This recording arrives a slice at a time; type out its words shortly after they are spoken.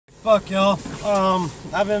Fuck y'all.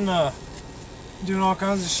 I've been doing all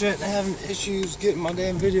kinds of shit and having issues getting my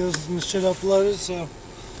damn videos and shit uploaded, so I'm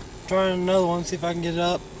trying another one, see if I can get it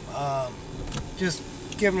up. Just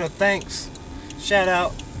giving a thanks, shout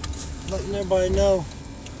out, letting everybody know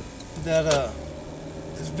that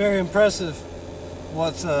it's very impressive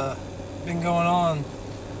what's been going on.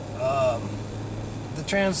 The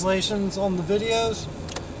translations on the videos,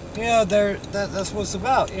 you know, that's what it's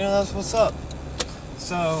about. You know, that's what's up.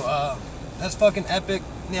 So that's fucking epic.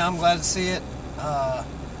 Yeah, I'm glad to see it.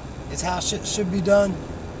 It's how shit should be done,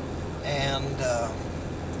 and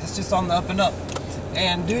it's just on the up and up.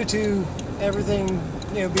 And due to everything,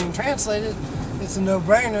 you know, being translated, it's a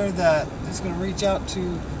no-brainer that it's going to reach out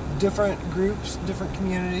to different groups, different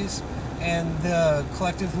communities, and the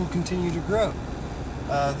collective will continue to grow.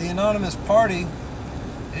 The Anonymous Party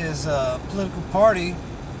is a political party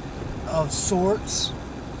of sorts,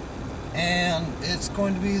 and it's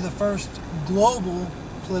going to be the first global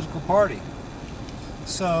political party.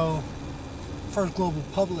 So, first global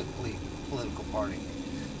publicly political party.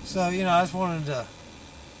 So, you know, I just wanted to,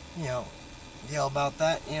 you know, yell about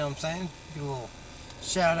that, you know what I'm saying? Give a little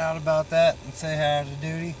shout out about that and say hi to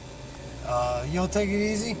duty. Y'all take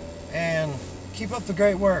it easy and keep up the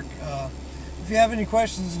great work. If you have any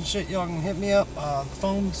questions and shit, y'all can hit me up. The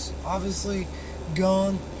phone's obviously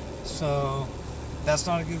gone, so that's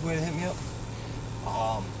not a good way to hit me up.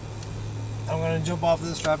 I'm going to jump off of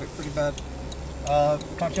this traffic pretty bad.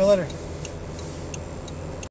 Talk to y'all later.